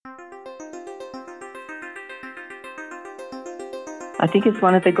I think it's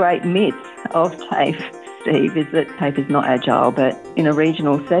one of the great myths of TAFE, Steve, is that TAFE is not agile, but in a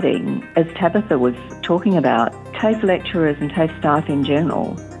regional setting, as Tabitha was talking about, TAFE lecturers and TAFE staff in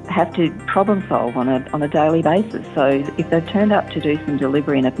general have to problem solve on a daily basis. So if they've turned up to do some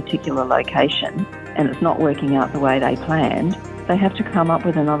delivery in a particular location and it's not working out the way they planned, they have to come up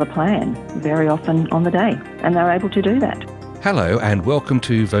with another plan, very often on the day, and they're able to do that. Hello and welcome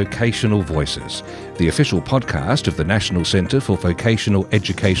to Vocational Voices, the official podcast of the National Centre for Vocational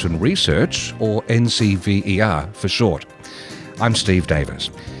Education Research, or NCVER for short. I'm Steve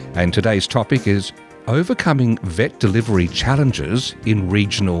Davis, and today's topic is overcoming vet delivery challenges in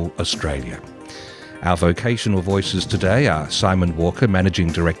regional Australia. Our Vocational Voices today are Simon Walker,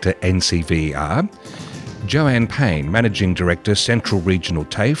 Managing Director, NCVER, Joanne Payne, Managing Director, Central Regional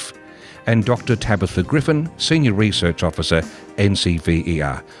TAFE, and Dr. Tabitha Griffin, Senior Research Officer,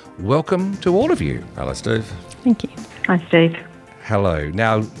 NCVER. Welcome to all of you. Hello, Steve. Thank you. Hi, Steve. Hello.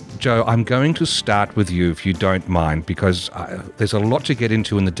 Now, Jo, I'm going to start with you if you don't mind, because there's a lot to get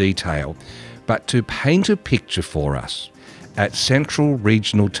into in the detail. But to paint a picture for us, at Central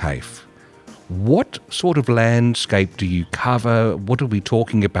Regional TAFE, what sort of landscape do you cover? What are we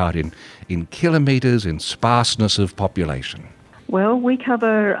talking about in kilometres, in sparseness of population? Well, we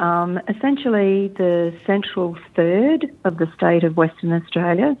cover essentially the central third of the state of Western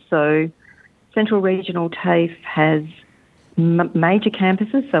Australia. So Central Regional TAFE has major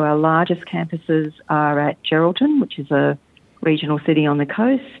campuses. So our largest campuses are at Geraldton, which is a regional city on the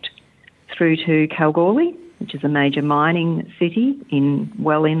coast, through to Kalgoorlie, which is a major mining city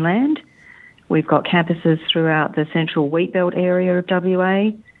well inland. We've got campuses throughout the central wheatbelt area of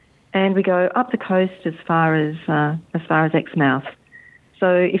WA, and we go up the coast as far as Exmouth.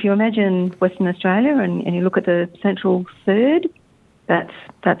 So if you imagine Western Australia and you look at the central third,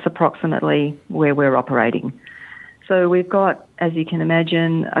 that's approximately where we're operating. So we've got, as you can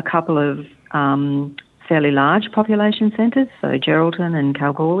imagine, a couple of fairly large population centres, so Geraldton and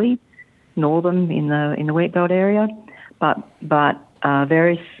Kalgoorlie, Northam in the wheatbelt area, but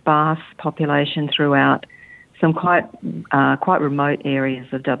very sparse population throughout some quite remote areas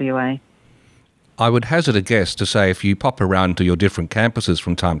of WA. I would hazard a guess to say if you pop around to your different campuses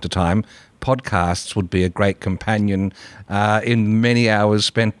from time to time, podcasts would be a great companion in many hours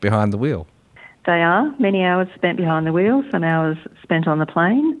spent behind the wheel. They are, many hours spent behind the wheel, some hours spent on the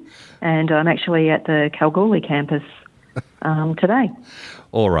plane, and I'm actually at the Kalgoorlie campus today.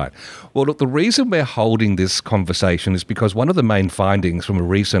 All right. Well, look, the reason we're holding this conversation is because one of the main findings from a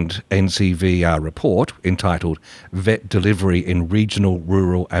recent NCVER report entitled Vet Delivery in Regional,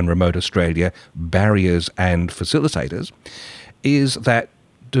 Rural and Remote Australia, Barriers and Facilitators is that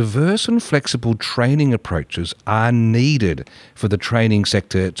diverse and flexible training approaches are needed for the training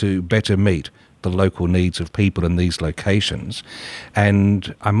sector to better meet the local needs of people in these locations.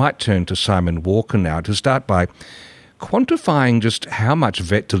 And I might turn to Simon Walker now to start by quantifying just how much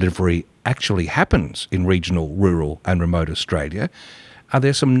vet delivery actually happens in regional, rural and remote Australia. Are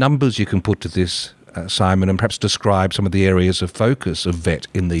there some numbers you can put to this, Simon, and perhaps describe some of the areas of focus of vet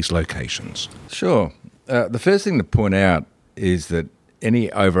in these locations? Sure. The first thing to point out is that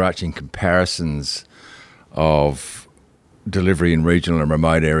any overarching comparisons of delivery in regional and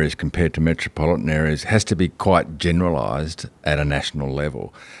remote areas compared to metropolitan areas has to be quite generalised at a national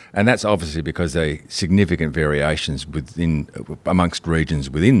level. And that's obviously because there are significant variations amongst regions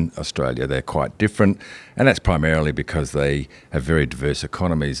within Australia. They're quite different, and that's primarily because they have very diverse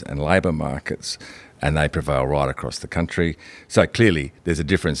economies and labour markets, and they prevail right across the country. So clearly there's a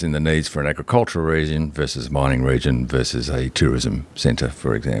difference in the needs for an agricultural region versus a mining region versus a tourism centre,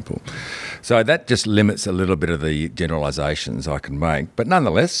 for example. So that just limits a little bit of the generalisations I can make. But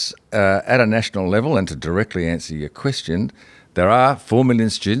nonetheless, at a national level, and to directly answer your question, there are 4 million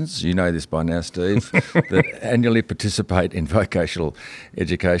students, you know this by now, Steve, that annually participate in vocational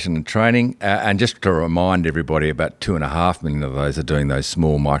education and training. And just to remind everybody, about 2.5 million of those are doing those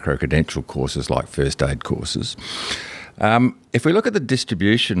small micro-credential courses like first aid courses. If we look at the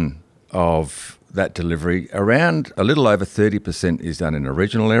distribution of that delivery, around a little over 30% is done in a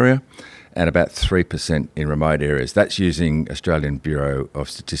regional area and about 3% in remote areas. That's using Australian Bureau of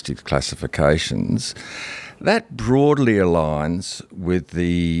Statistics classifications. That broadly aligns with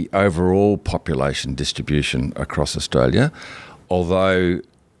the overall population distribution across Australia, although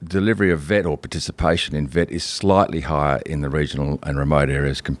delivery of vet or participation in vet is slightly higher in the regional and remote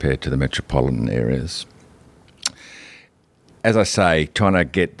areas compared to the metropolitan areas. As I say, trying to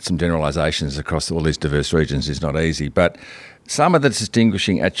get some generalisations across all these diverse regions is not easy, but some of the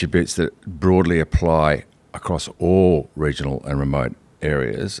distinguishing attributes that broadly apply across all regional and remote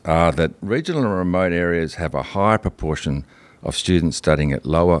areas are that regional and remote areas have a higher proportion of students studying at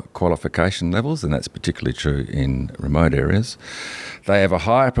lower qualification levels, and that's particularly true in remote areas. They have a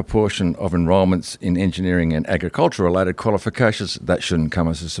higher proportion of enrolments in engineering and agriculture-related qualifications. That shouldn't come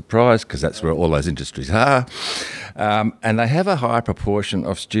as a surprise because that's where all those industries are. And they have a higher proportion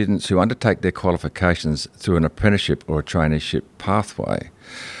of students who undertake their qualifications through an apprenticeship or a traineeship pathway.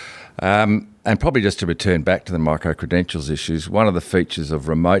 And probably just to return back to the micro-credentials issues, one of the features of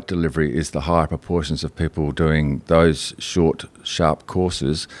remote delivery is the higher proportions of people doing those short, sharp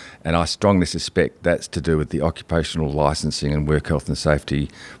courses, and I strongly suspect that's to do with the occupational licensing and work health and safety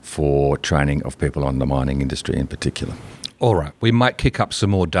for training of people on the mining industry in particular. All right, we might kick up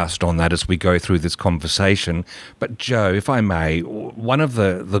some more dust on that as we go through this conversation. But Jo, if I may, one of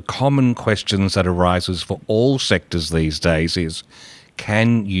the common questions that arises for all sectors these days is,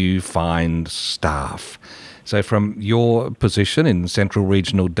 can you find staff? So from your position in Central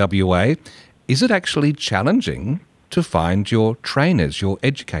Regional WA, is it actually challenging to find your trainers, your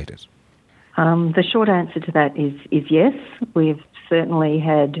educators? The short answer to that is yes. We've certainly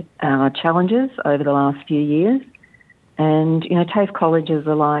had challenges over the last few years. And, TAFE colleges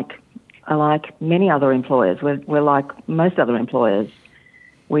are like many other employers. We're like most other employers.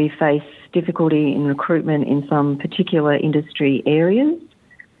 We face difficulty in recruitment in some particular industry areas.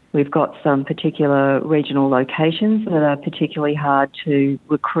 We've got some particular regional locations that are particularly hard to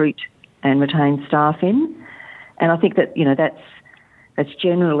recruit and retain staff in. And I think that, that's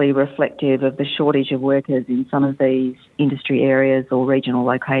generally reflective of the shortage of workers in some of these industry areas or regional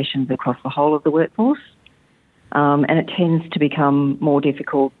locations across the whole of the workforce. And it tends to become more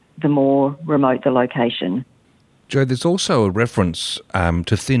difficult the more remote the location. Jo, there's also a reference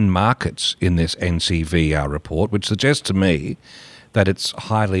to thin markets in this NCVR report, which suggests to me that it's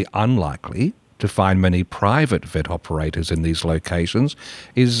highly unlikely to find many private vet operators in these locations.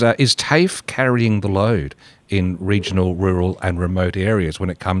 Is TAFE carrying the load in regional, rural and remote areas when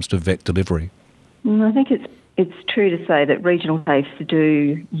it comes to vet delivery? I think it's true to say that regional TAFEs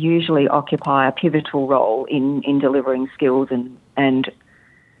do usually occupy a pivotal role in delivering skills and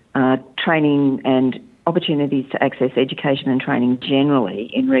training and opportunities to access education and training generally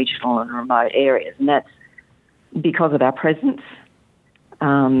in regional and remote areas. And that's because of our presence.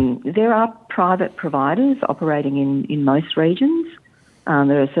 There are private providers operating in most regions.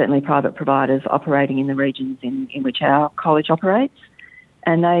 There are certainly private providers operating in the regions in which our college operates,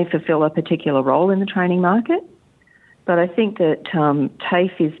 and they fulfil a particular role in the training market. But I think that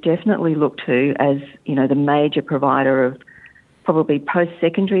TAFE is definitely looked to as, the major provider of probably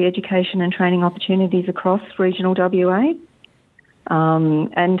post-secondary education and training opportunities across regional WA.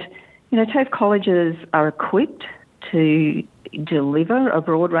 And TAFE colleges are equipped to deliver a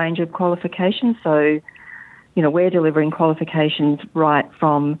broad range of qualifications. So, we're delivering qualifications right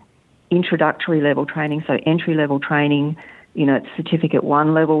from introductory level training, so entry-level training, at Certificate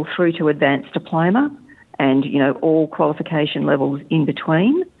 1 level through to advanced diploma and, all qualification levels in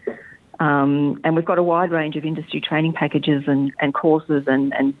between. And we've got a wide range of industry training packages and courses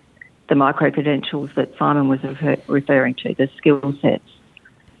and the micro-credentials that Simon was referring to, the skill sets.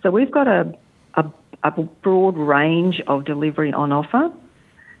 So we've got a broad range of delivery on offer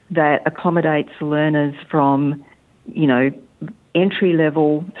that accommodates learners from, entry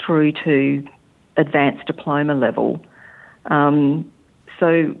level through to advanced diploma level.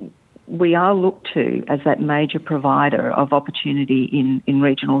 So we are looked to as that major provider of opportunity in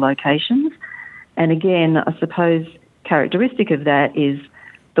regional locations. And again, I suppose characteristic of that is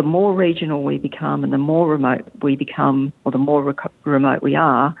the more regional we become and the more remote we become, or the more remote we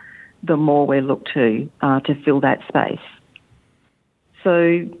are, the more we're looked to fill that space.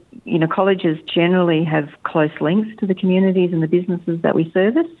 So, colleges generally have close links to the communities and the businesses that we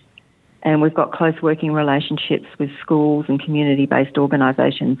service, and we've got close working relationships with schools and community-based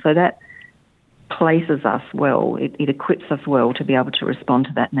organisations. So that places us well. It equips us well to be able to respond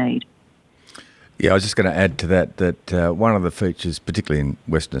to that need. Yeah, I was just going to add to that one of the features, particularly in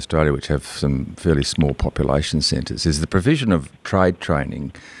Western Australia, which have some fairly small population centres, is the provision of trade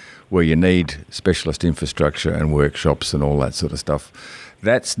training where you need specialist infrastructure and workshops and all that sort of stuff.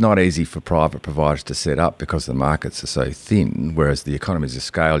 That's not easy for private providers to set up because the markets are so thin, whereas the economies of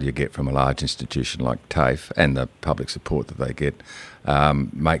scale you get from a large institution like TAFE and the public support that they get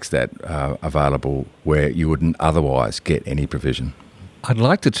makes that available where you wouldn't otherwise get any provision. I'd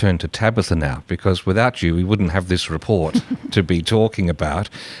like to turn to Tabitha now, because without you, we wouldn't have this report to be talking about.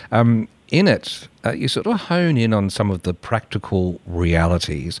 In it, you sort of hone in on some of the practical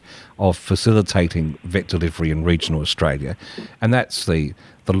realities of facilitating vet delivery in regional Australia, and that's the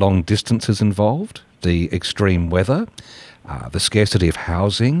long distances involved, the extreme weather, the scarcity of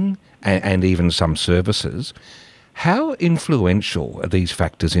housing, and even some services. How influential are these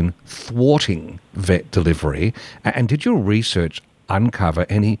factors in thwarting vet delivery? And did your research uncover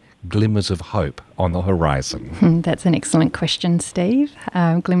any glimmers of hope on the horizon? That's an excellent question, Steve.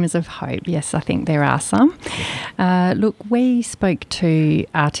 Glimmers of hope. Yes, I think there are some. Look, we spoke to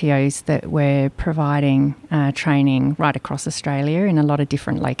RTOs that were providing training right across Australia in a lot of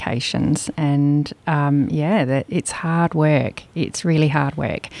different locations. And that it's hard work. It's really hard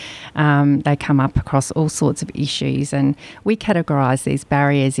work. They come up across all sorts of issues. And we categorise these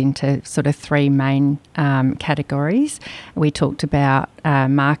barriers into sort of three main categories. We talked about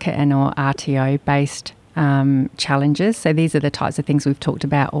market and or RTO-based challenges. So these are the types of things we've talked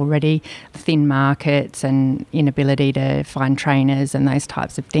about already, thin markets and inability to find trainers and those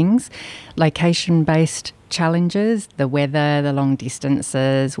types of things. Location-based challenges, the weather, the long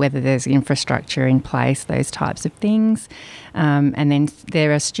distances, whether there's infrastructure in place, those types of things. And then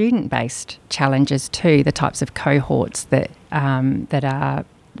there are student-based challenges too, the types of cohorts that are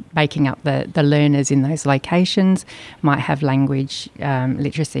making up the learners in those locations, might have language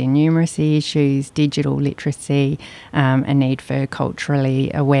literacy and numeracy issues, digital literacy, a need for culturally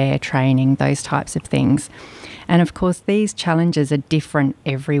aware training, those types of things. And of course, these challenges are different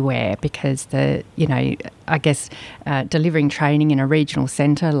everywhere because delivering training in a regional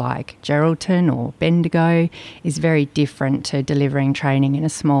centre like Geraldton or Bendigo is very different to delivering training in a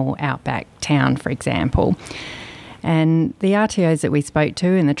small outback town, for example. And the RTOs that we spoke to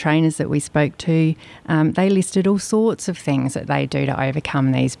and the trainers that we spoke to, they listed all sorts of things that they do to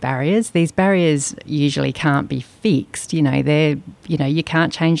overcome these barriers. These barriers usually can't be fixed. You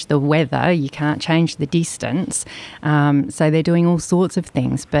can't change the weather, you can't change the distance. So they're doing all sorts of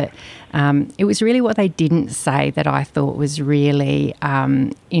things. But it was really what they didn't say that I thought was really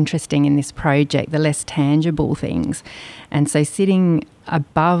interesting in this project, the less tangible things. And so sitting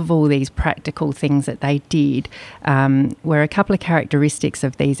above all these practical things that they did were a couple of characteristics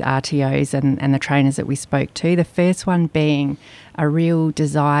of these RTOs and the trainers that we spoke to. The first one being a real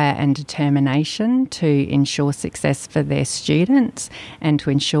desire and determination to ensure success for their students and to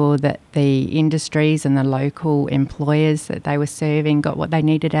ensure that the industries and the local employers that they were serving got what they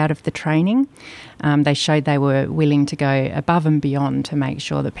needed out of the training. They showed they were willing to go above and beyond to make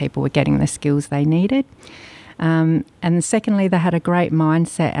sure that people were getting the skills they needed. And secondly, they had a great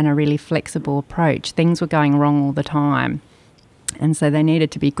mindset and a really flexible approach. Things were going wrong all the time. And so they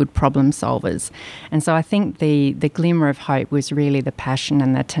needed to be good problem solvers. And so I think the glimmer of hope was really the passion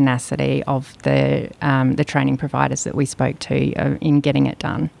and the tenacity of the training providers that we spoke to in getting it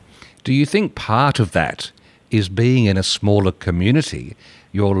done. Do you think part of that is being in a smaller community?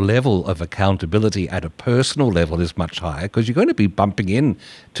 Your level of accountability at a personal level is much higher because you're going to be bumping in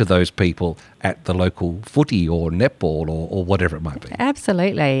to those people at the local footy or netball or whatever it might be.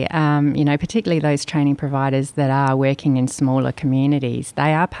 Absolutely. Particularly those training providers that are working in smaller communities,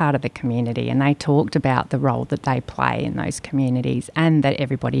 they are part of the community and they talked about the role that they play in those communities and that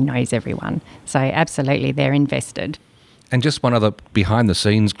everybody knows everyone. So absolutely, they're invested. And just one other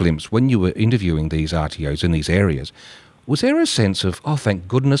behind-the-scenes glimpse, when you were interviewing these RTOs in these areas, was there a sense of, oh, thank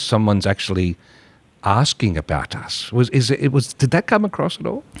goodness someone's actually asking about us? Did that come across at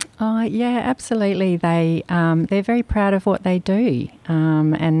all? Yeah, absolutely. They're very proud of what they do,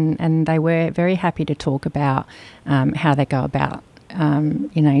 and they were very happy to talk about how they go about,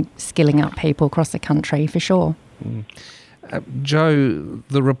 skilling up people across the country for sure. Jo,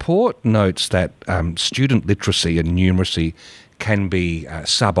 the report notes that student literacy and numeracy can be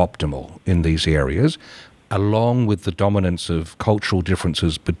suboptimal in these areas, along with the dominance of cultural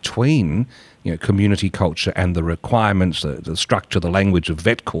differences between community culture and the requirements, the structure, the language of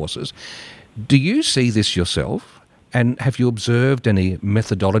vet courses. Do you see this yourself? And have you observed any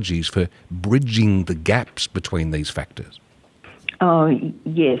methodologies for bridging the gaps between these factors? Oh,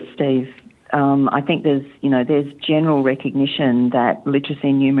 yes, Steve. I think there's general recognition that literacy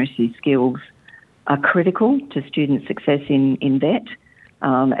and numeracy skills are critical to student success in vet.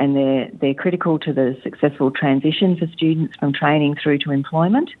 And they're critical to the successful transition for students from training through to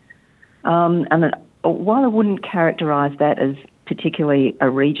employment. And while I wouldn't characterise that as particularly a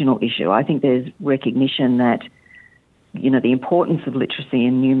regional issue, I think there's recognition that, the importance of literacy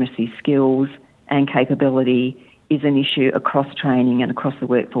and numeracy skills and capability is an issue across training and across the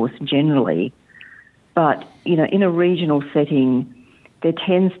workforce generally. But, in a regional setting, there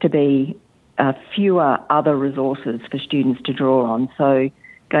tends to be fewer other resources for students to draw on. So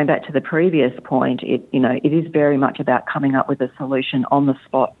going back to the previous point, it is very much about coming up with a solution on the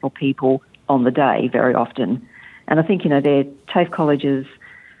spot for people on the day very often. And I think, their TAFE colleges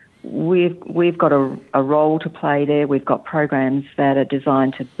we've got a role to play there. We've got programs that are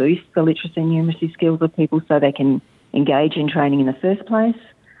designed to boost the literacy and numeracy skills of people so they can engage in training in the first place.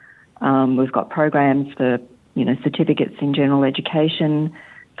 We've got programs for, certificates in general education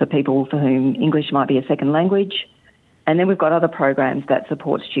for people for whom English might be a second language. And then we've got other programs that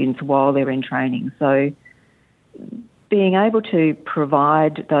support students while they're in training. So being able to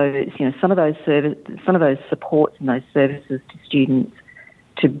provide those, some of those supports and those services to students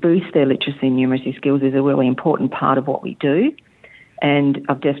to boost their literacy and numeracy skills is a really important part of what we do. And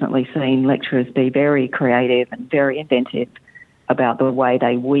I've definitely seen lecturers be very creative and very inventive about the way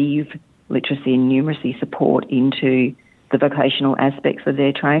they weave literacy and numeracy support into the vocational aspects of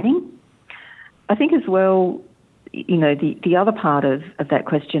their training. I think as well, the other part of that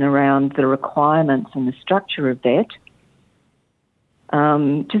question around the requirements and the structure of that,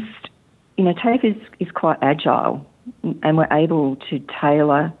 TAFE is quite agile, and we're able to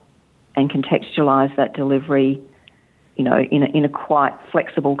tailor and contextualise that delivery, in a quite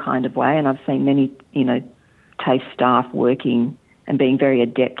flexible kind of way. And I've seen many, TAFE staff working and being very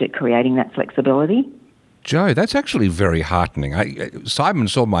adept at creating that flexibility. Jo, that's actually very heartening. Simon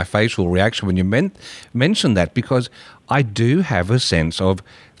saw my facial reaction when you mentioned that, because I do have a sense of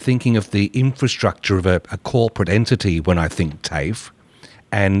thinking of the infrastructure of a corporate entity when I think TAFE.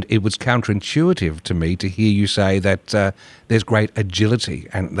 And it was counterintuitive to me to hear you say that there's great agility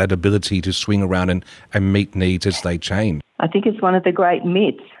and that ability to swing around and meet needs as they change. I think it's one of the great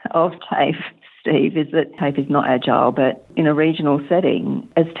myths of TAFE, Steve, is that TAFE is not agile, but in a regional setting,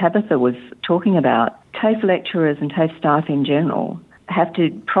 as Tabitha was talking about, TAFE lecturers and TAFE staff in general have to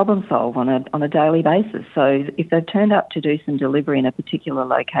problem solve on a daily basis. So if they've turned up to do some delivery in a particular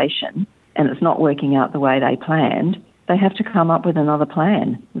location and it's not working out the way they planned, they have to come up with another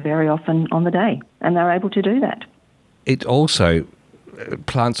plan very often on the day, and they're able to do that. It also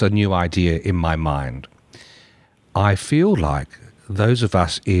plants a new idea in my mind. I feel like those of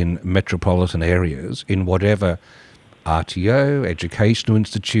us in metropolitan areas, in whatever RTO, educational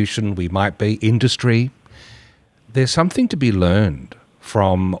institution we might be, industry, there's something to be learned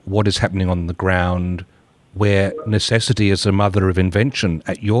from what is happening on the ground, where necessity is the mother of invention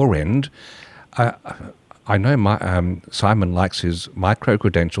at your end. I know Simon likes his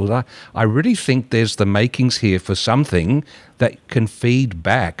micro-credentials. I really think there's the makings here for something that can feed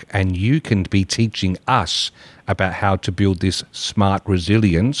back, and you can be teaching us about how to build this smart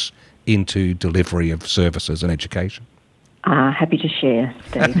resilience into delivery of services and education. Happy to share,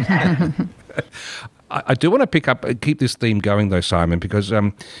 Steve. I do want to keep this theme going though, Simon, because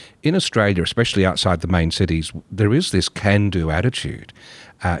in Australia, especially outside the main cities, there is this can-do attitude.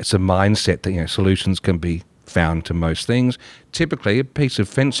 It's a mindset that solutions can be found to most things. Typically, a piece of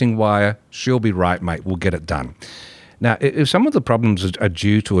fencing wire, she'll be right, mate, we'll get it done. Now, if some of the problems are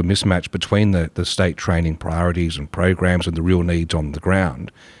due to a mismatch between the state training priorities and programs and the real needs on the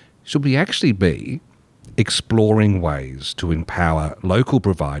ground, should we actually be exploring ways to empower local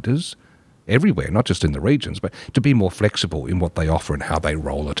providers everywhere, not just in the regions, but to be more flexible in what they offer and how they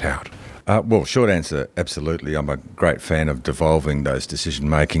roll it out? Well, short answer, absolutely. I'm a great fan of devolving those decision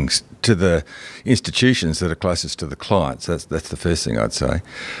makings to the institutions that are closest to the clients. That's the first thing I'd say.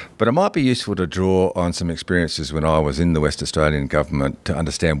 But it might be useful to draw on some experiences when I was in the West Australian government to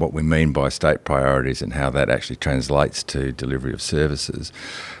understand what we mean by state priorities and how that actually translates to delivery of services.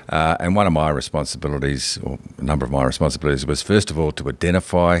 And one of my responsibilities, or a number of my responsibilities, was first of all to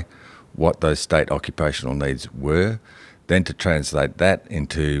identify what those state occupational needs were, then to translate that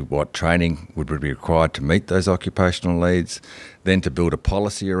into what training would be required to meet those occupational needs, then to build a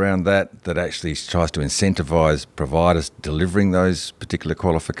policy around that actually tries to incentivise providers delivering those particular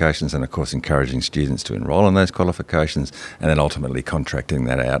qualifications and, of course, encouraging students to enrol in those qualifications, and then ultimately contracting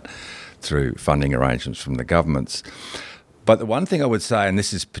that out through funding arrangements from the governments. But the one thing I would say, and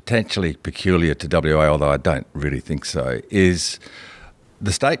this is potentially peculiar to WA, although I don't really think so, is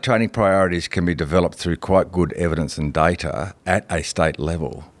the state training priorities can be developed through quite good evidence and data at a state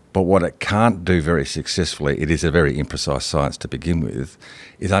level. But what it can't do very successfully, it is a very imprecise science to begin with,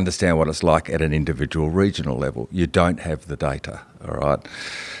 is understand what it's like at an individual regional level. You don't have the data, all right?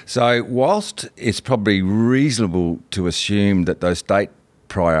 So whilst it's probably reasonable to assume that those state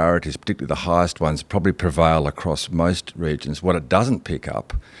priorities, particularly the highest ones, probably prevail across most regions, what it doesn't pick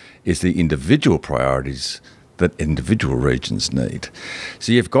up is the individual priorities that individual regions need.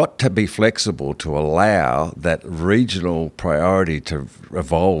 So you've got to be flexible to allow that regional priority to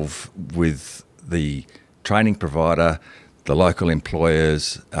evolve with the training provider, the local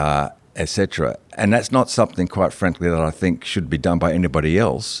employers, etc. And that's not something, quite frankly, that I think should be done by anybody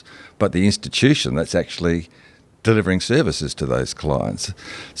else, but the institution that's actually delivering services to those clients.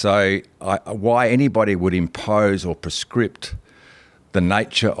 So why anybody would impose or prescript the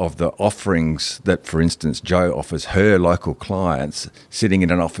nature of the offerings that, for instance, Jo offers her local clients sitting in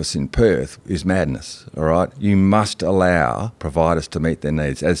an office in Perth is madness, all right? You must allow providers to meet their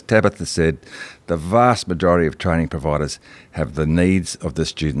needs. As Tabitha said, the vast majority of training providers have the needs of the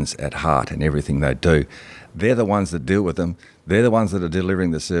students at heart in everything they do. They're the ones that deal with them. They're the ones that are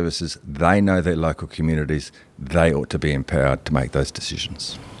delivering the services. They know their local communities. They ought to be empowered to make those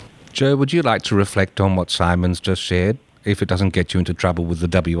decisions. Jo, would you like to reflect on what Simon's just shared, if it doesn't get you into trouble with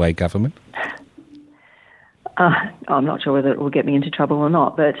the WA government? I'm not sure whether it will get me into trouble or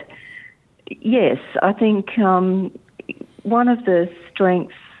not, but yes, I think one of the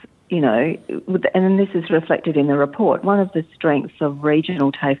strengths, and this is reflected in the report, one of the strengths of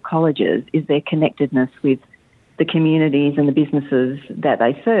regional TAFE colleges is their connectedness with the communities and the businesses that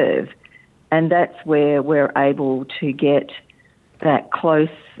they serve. And that's where we're able to get that close,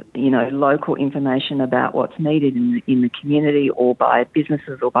 local information about what's needed in the community or by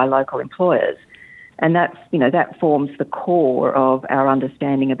businesses or by local employers. And that's, that forms the core of our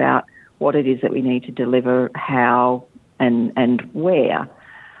understanding about what it is that we need to deliver, how and where.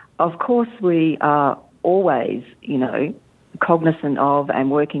 Of course, we are always, cognizant of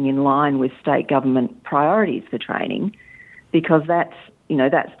and working in line with state government priorities for training, because that's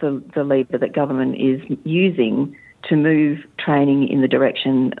the lever that government is using to move training in the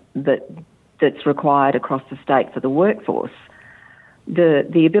direction that's required across the state for the workforce.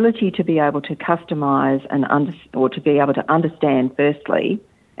 The ability to be able to customise or to be able to understand firstly,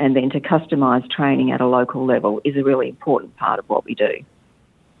 and then to customise training at a local level is a really important part of what we do.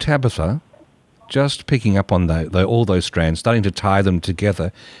 Tabitha, just picking up on all those strands, starting to tie them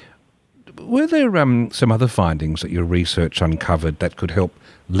together, were there some other findings that your research uncovered that could help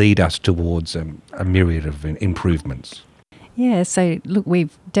lead us towards a myriad of improvements? Yeah, so look,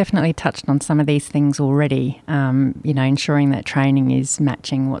 we've definitely touched on some of these things already, ensuring that training is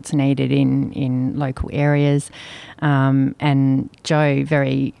matching what's needed in local areas. And Jo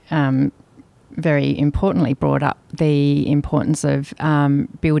very importantly brought up the importance of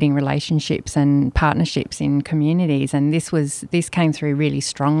building relationships and partnerships in communities, and this came through really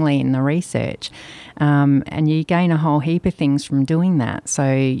strongly in the research. And you gain a whole heap of things from doing that.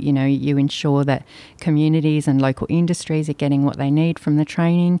 So, you ensure that communities and local industries are getting what they need from the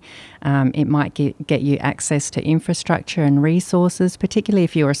training. It might get you access to infrastructure and resources, particularly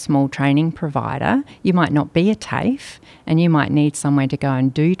if you're a small training provider. You might not be a TAFE and you might need somewhere to go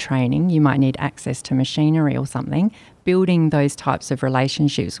and do training. You might need access to machinery or something. Building those types of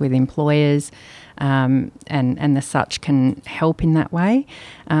relationships with employers and the such can help in that way.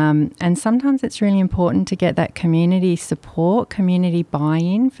 And sometimes it's really important to get that community support, community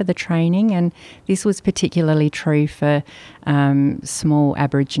buy-in for the training. And this was particularly true for small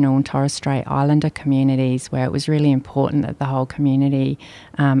Aboriginal and Torres Strait Islander communities, where it was really important that the whole community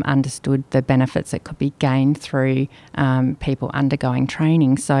understood the benefits that could be gained through people undergoing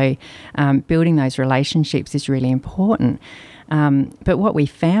training. So building those relationships is really important. But what we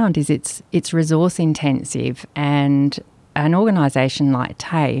found is it's resource intensive, and an organisation like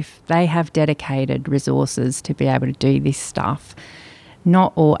TAFE, they have dedicated resources to be able to do this stuff.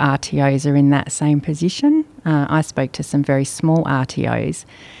 Not all RTOs are in that same position. I spoke to some very small RTOs,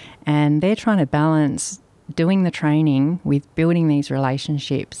 and they're trying to balance doing the training with building these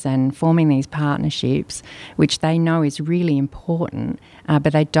relationships and forming these partnerships, which they know is really important,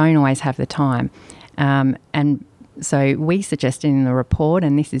 but they don't always have the time. And so we suggested in the report,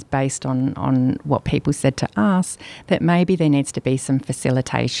 and this is based on what people said to us, that maybe there needs to be some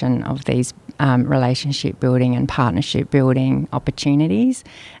facilitation of these relationship building and partnership building opportunities,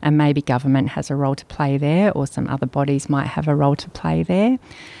 and maybe government has a role to play there, or some other bodies might have a role to play there.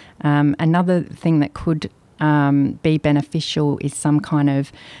 Another thing that could be beneficial is some kind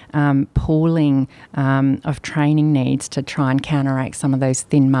of pooling of training needs to try and counteract some of those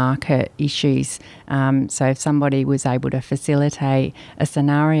thin market issues. So if somebody was able to facilitate a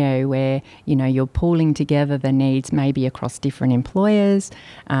scenario where, you're pooling together the needs maybe across different employers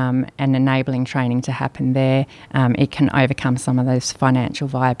and enabling training to happen there, it can overcome some of those financial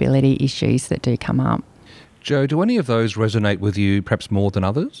viability issues that do come up. Jo, do any of those resonate with you perhaps more than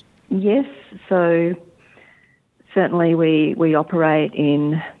others? Yes, so certainly we operate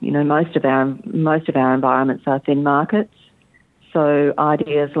in, most of our environments are thin markets. So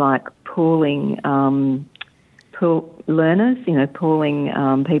ideas like pooling learners,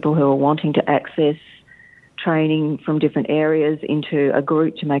 pooling people who are wanting to access training from different areas into a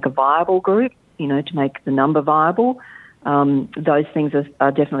group to make a viable group, to make the number viable. those things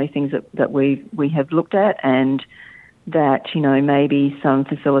are definitely things that we have looked at, and that, maybe some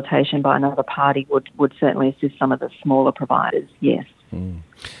facilitation by another party would certainly assist some of the smaller providers, yes.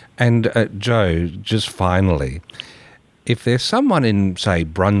 And Jo, just finally, if there's someone in, say,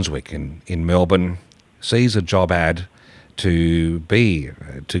 Brunswick in Melbourne, sees a job ad to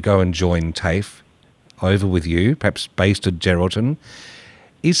go and join TAFE over with you, perhaps based at Geraldton,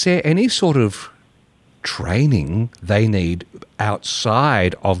 is there any sort of training they need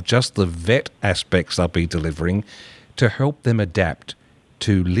outside of just the vet aspects they'll be delivering to help them adapt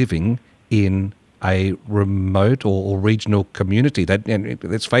to living in a remote or regional community? That, and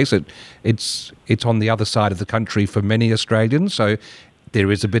let's face it, it's on the other side of the country for many Australians, so there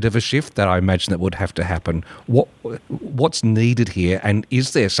is a bit of a shift that I imagine that would have to happen. What's needed here, and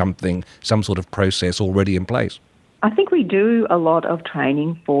is there some sort of process already in place? I think we do a lot of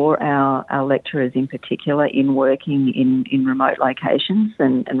training for our lecturers in particular in working in remote locations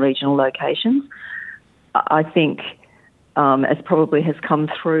and regional locations. I think, as probably has come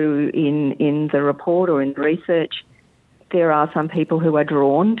through in the report or in the research, there are some people who are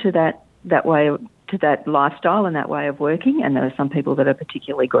drawn to that way, to that lifestyle and that way of working, and there are some people that are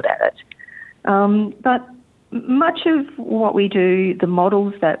particularly good at it. But much of what we do, the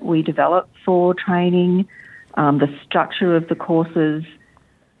models that we develop for training, the structure of the courses,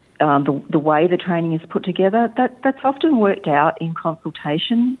 the way the training is put together, that's often worked out in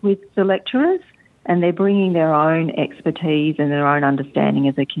consultation with the lecturers, and they're bringing their own expertise and their own understanding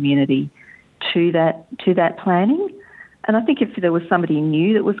of the community to that planning. And I think if there was somebody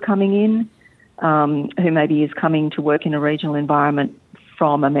new that was coming in, who maybe is coming to work in a regional environment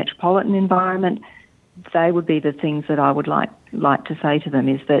from a metropolitan environment, they would be the things that I would like to say to them,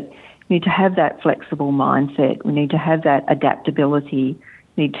 is that we need to have that flexible mindset. We need to have that adaptability.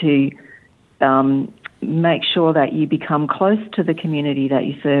 We need to make sure that you become close to the community that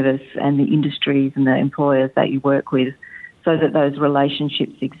you service and the industries and the employers that you work with, so that those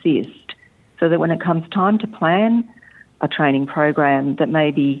relationships exist, so that when it comes time to plan a training program that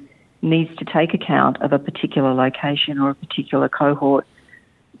maybe needs to take account of a particular location or a particular cohort,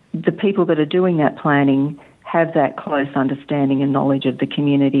 the people that are doing that planning have that close understanding and knowledge of the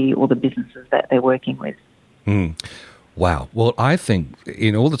community or the businesses that they're working with. Wow. Well, I think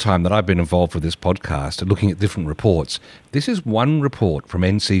in all the time that I've been involved with this podcast and looking at different reports, this is one report from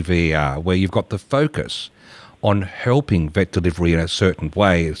NCVER where you've got the focus on helping vet delivery in a certain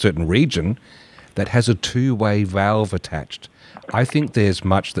way, a certain region, that has a two-way valve attached. I think there's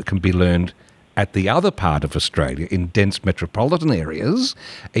much that can be learned at the other part of Australia, in dense metropolitan areas,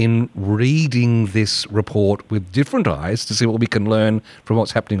 in reading this report with different eyes to see what we can learn from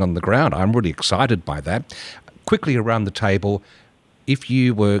what's happening on the ground. I'm really excited by that. Quickly around the table, if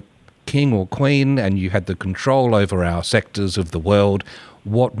you were king or queen and you had the control over our sectors of the world,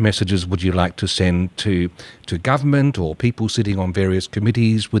 what messages would you like to send to government or people sitting on various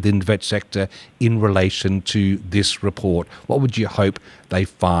committees within the vet sector in relation to this report? What would you hope they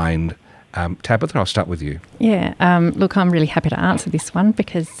find? Tabitha, I'll start with you. Yeah, look, I'm really happy to answer this one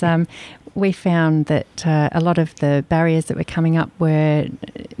because we found that a lot of the barriers that were coming up were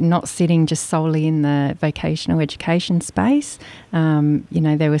not sitting just solely in the vocational education space.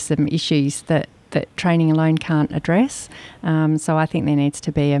 There were some issues that training alone can't address. So I think there needs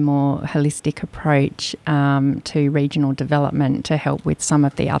to be a more holistic approach to regional development to help with some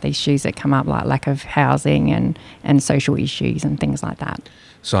of the other issues that come up, like lack of housing and social issues and things like that.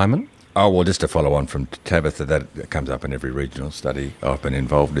 Simon? Oh, well, just to follow on from Tabitha, that comes up in every regional study I've been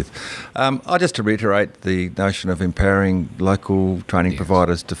involved with. Just to reiterate the notion of empowering local training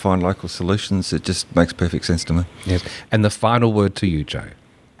providers to find local solutions, it just makes perfect sense to me. Yes. And the final word to you, Jo.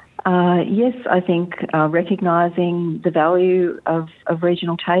 Yes, I think recognising the value of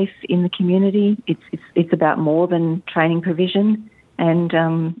regional TAFE in the community. It's about more than training provision and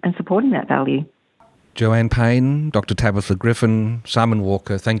supporting that value. Joanne Payne, Dr. Tabitha Griffin, Simon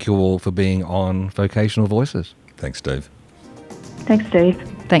Walker, thank you all for being on Vocational Voices. Thanks, Steve. Thanks, Steve.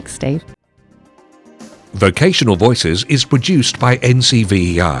 Thanks, Steve. Vocational Voices is produced by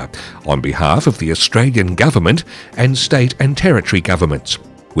NCVER on behalf of the Australian Government and state and territory governments,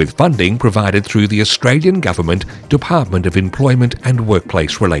 with funding provided through the Australian Government Department of Employment and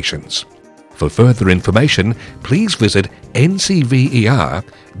Workplace Relations. For further information, please visit ncver.edu.au.